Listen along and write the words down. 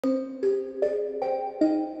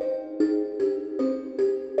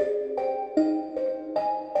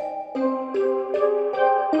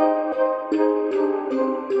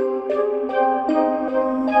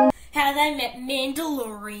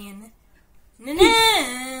Mandolorian. Na-na.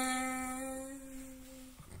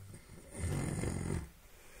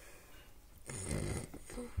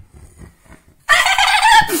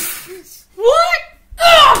 What?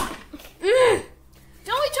 Ugh!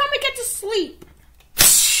 The only time I get to sleep.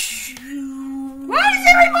 Why does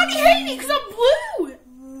everybody hate me? Because I'm blue.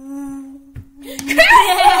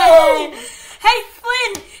 Careful! Hey,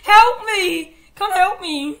 Flynn, help me. Come help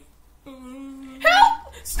me.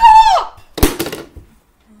 Help! Stop!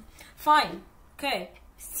 Fine. Okay.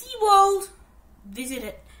 SeaWorld. Visit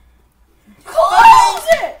it. Close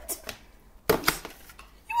it!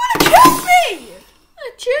 You want to kill me?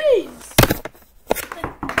 Oh, jeez.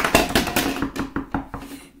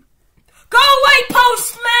 Go away,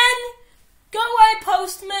 postman! Go away,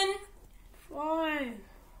 postman! Fine.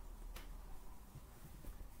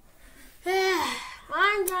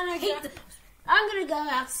 I'm gonna go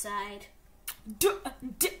outside.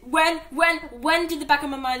 When did the back of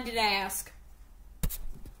my mind did I ask?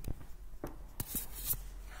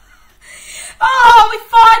 Oh, we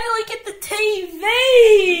finally get the TV!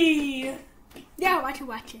 Yeah, why to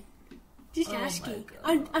watch it? Just asking.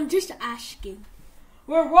 I'm just asking.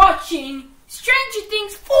 We're watching Stranger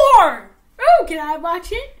Things 4! Oh, can I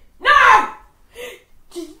watch it? No!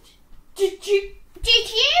 Did you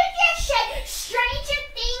just say Stranger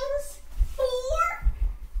Things 4?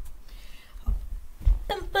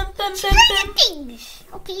 Stranger Things!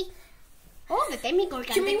 Okay. Oh, the Demigorgon.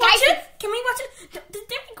 Can we watch it? Can we watch it? The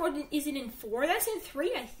Demigorgon isn't in 4. That's in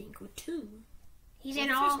 3, I think, or 2. He's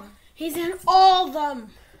in all. He's in all of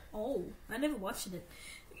them. Oh, I never watched it.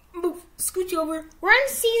 Move, scooch over. We're in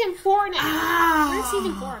season 4 now. We're in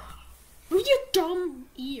season 4. With your dumb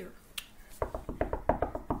ear.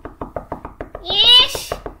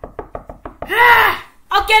 Yes!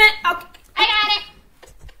 I'll get it. I got it.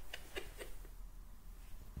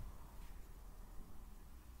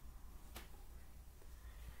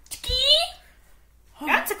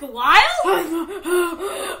 That took a while.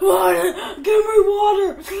 Water! Give me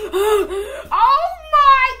water! Oh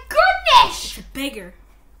my goodness! It's bigger.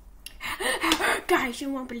 Guys, you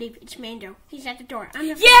won't believe it. It's Mando. He's at the door. I'm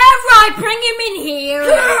the Yeah, right. Bring him in here.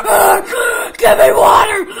 Give me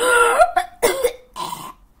water!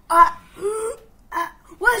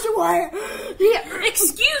 Where's the water? Yeah.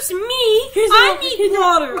 Excuse me. I need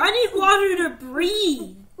water. I need water to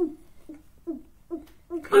breathe.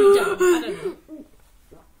 I'm done. I don't know.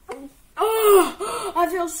 Oh, I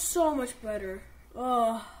feel so much better.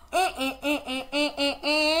 Oh.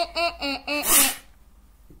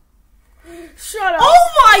 Shut up. Oh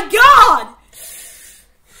my God!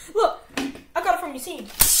 Look, I got it from your scene.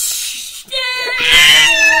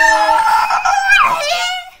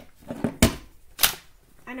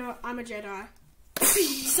 I know, I'm a Jedi.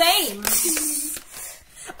 Same.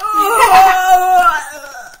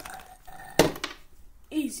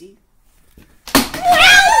 Easy.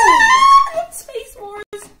 Space Wars.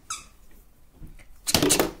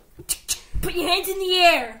 Put your hands in the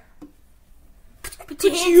air. Put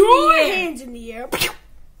your hands in the air.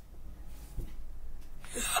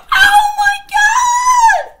 Oh my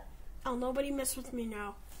God! Oh, nobody mess with me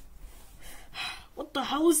now. What the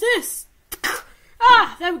hell is this?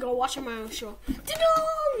 Ah, there we go, watching my own show.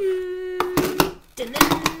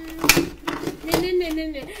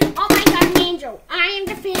 Oh my god, Angel. I am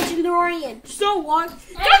the Mandolorian. So what? Don't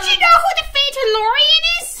you know who the Mandolorian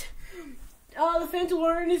is? The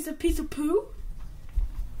Mandalorian is a piece of poo?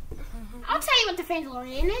 I'll tell you what the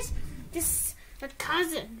Mandalorian is. This a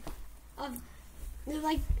cousin of You're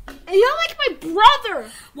like my brother.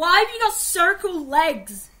 Why have you got circle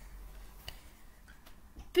legs?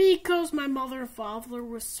 Because my mother and father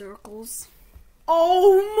were circles.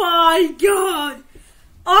 Oh my God!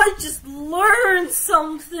 I just learned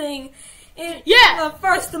something in the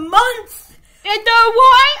first month. And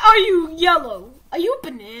why are you yellow? Are you a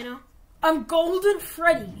banana? I'm Golden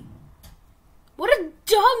Freddy. What a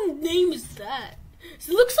dumb name is that? It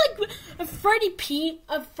looks like a Freddy peed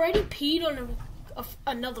on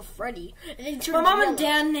another Freddy. And then My mom yellow. and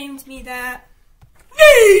dad named me that.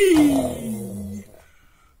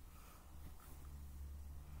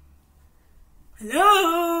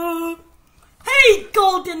 Hello? Hey,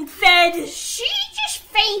 Golden Fed! she just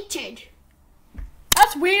fainted.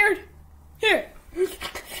 That's weird. Here.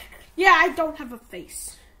 Yeah, I don't have a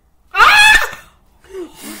face. Ah!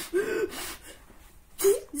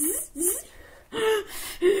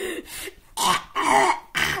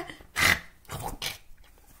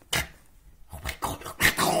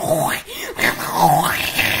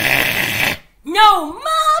 No, Mom!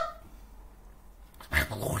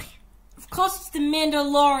 Of course it's the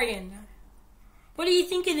Mandalorian. What do you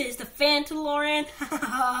think it is? The Mandolorian?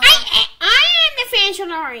 I am the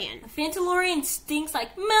Mandolorian. The Mandolorian stinks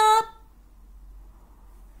like milk.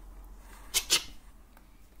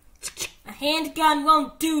 A handgun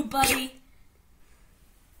won't do, buddy.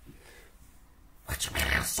 What's your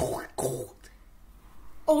man so cold?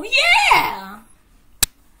 Oh yeah!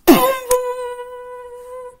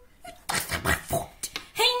 That's my fault.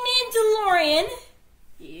 Hey Mandalorian,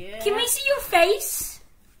 Yeah. can we see your face?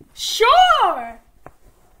 Sure.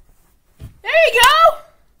 There you go.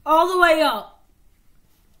 All the way up.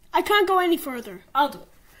 I can't go any further. I'll do it.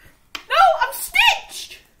 No, I'm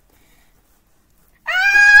stitched.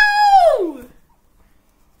 Ow!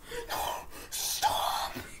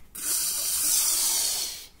 Stop.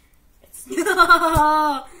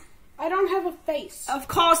 I don't have a face. Of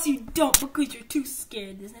course you don't, because you're too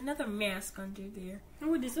scared. There's another mask under there.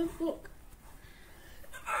 No, it isn't. Look.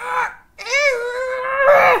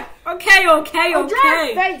 Okay. I'll draw a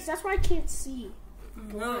Okay. face. That's why I can't see.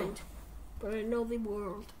 No. But I know the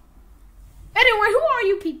world. Anyway, who are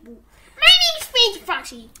you people? My name is Fancy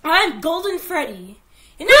Foxy. I'm Golden Freddy.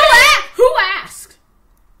 And Who asked?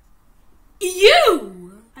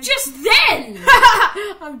 you! Just then!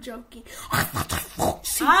 I'm joking. I'm not the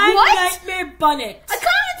fault. I'm What? Nightmare Bunnet.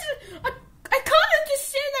 I can't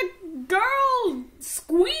understand that girl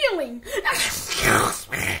squealing. Excuse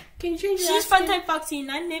me. Can you change She's that? Funtime Foxy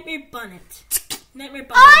and I'm Nightmare Bunnet. Nightmare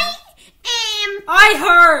Bunnet. I am I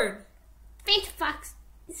heard! Fancy Foxy.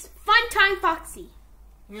 It's Funtime Foxy.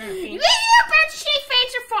 Yeah, You really about to say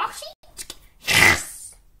Fancy Foxy?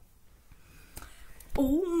 Yes.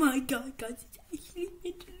 oh my god, guys. It's actually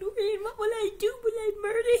Mandalorian. What will I do? Will I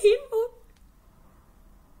murder him? Or...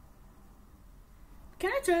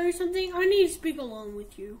 Can I tell you something? I need to speak alone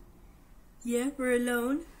with you. Yeah, we're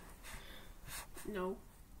alone. No.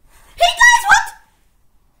 Hey guys, what?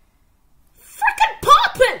 Frickin'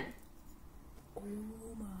 poppin'! Oh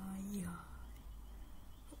my god.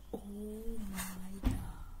 Oh my god.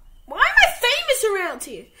 Why am I famous around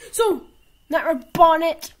here? So, Nightmare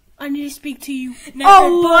Bonnet, I need to speak to you. Nightmare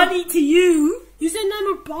Bunny to you. You said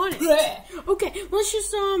Nightmare Bonnet. Yeah. Okay, let's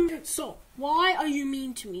just, so, why are you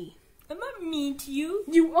mean to me? I'm not mean to you.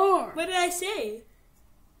 You are. What did I say?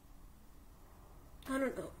 I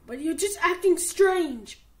don't know, but you're just acting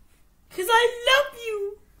strange. Because I love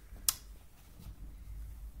you.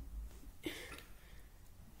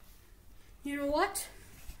 You know what?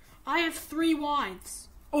 I have 3 wives.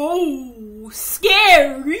 Oh,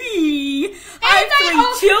 scary. I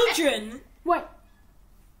have 3 children. Wait.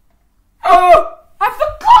 Oh, I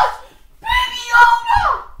forgot. Baby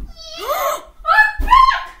Yoda. I'm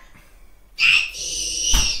back.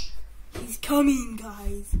 He's coming,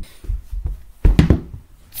 guys.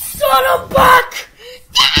 Son of a buck.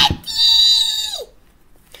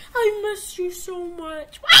 I miss you so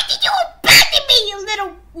much. Why did you abandon me, you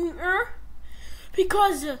little...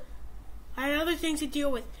 Because I had other things to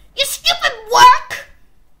deal with. You stupid work?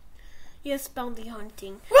 Yes, bounty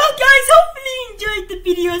hunting. Well, guys, hopefully you enjoyed the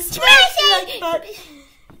video. Smash the like button.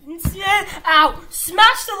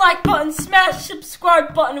 Smash the like button. Smash the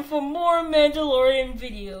subscribe button for more Mandalorian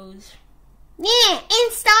videos. Yeah,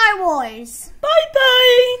 in Star Wars. Bye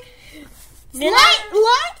bye.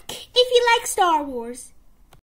 Like if you like Star Wars.